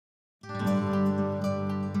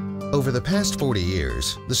Over the past 40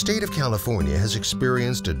 years, the state of California has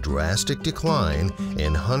experienced a drastic decline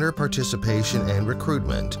in hunter participation and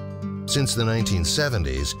recruitment. Since the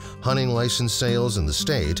 1970s, hunting license sales in the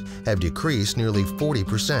state have decreased nearly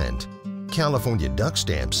 40%. California duck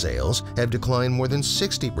stamp sales have declined more than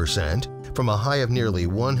 60%, from a high of nearly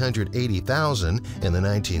 180,000 in the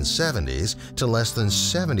 1970s to less than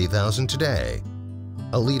 70,000 today.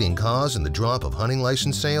 A leading cause in the drop of hunting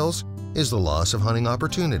license sales is the loss of hunting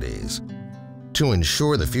opportunities. To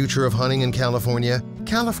ensure the future of hunting in California,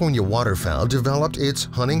 California Waterfowl developed its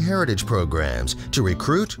hunting heritage programs to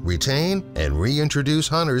recruit, retain, and reintroduce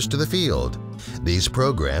hunters to the field. These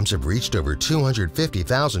programs have reached over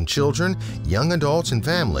 250,000 children, young adults, and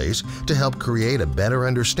families to help create a better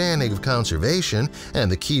understanding of conservation and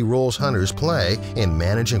the key roles hunters play in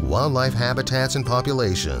managing wildlife habitats and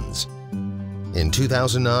populations. In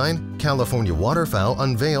 2009, California Waterfowl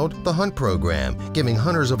unveiled the Hunt Program, giving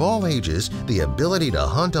hunters of all ages the ability to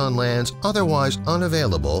hunt on lands otherwise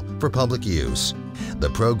unavailable for public use. The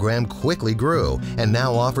program quickly grew and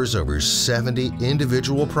now offers over 70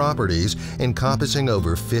 individual properties encompassing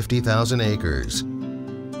over 50,000 acres.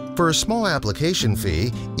 For a small application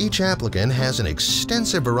fee, each applicant has an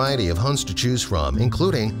extensive variety of hunts to choose from,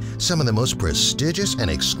 including some of the most prestigious and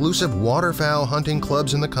exclusive waterfowl hunting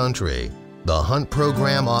clubs in the country. The Hunt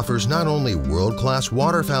Program offers not only world-class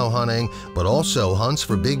waterfowl hunting, but also hunts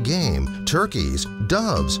for big game, turkeys,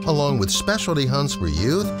 doves, along with specialty hunts for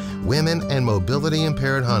youth, women, and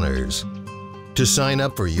mobility-impaired hunters. To sign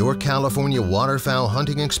up for your California waterfowl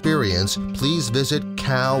hunting experience, please visit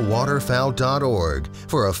calwaterfowl.org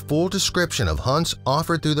for a full description of hunts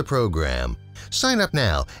offered through the program. Sign up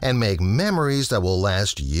now and make memories that will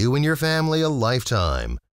last you and your family a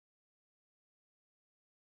lifetime.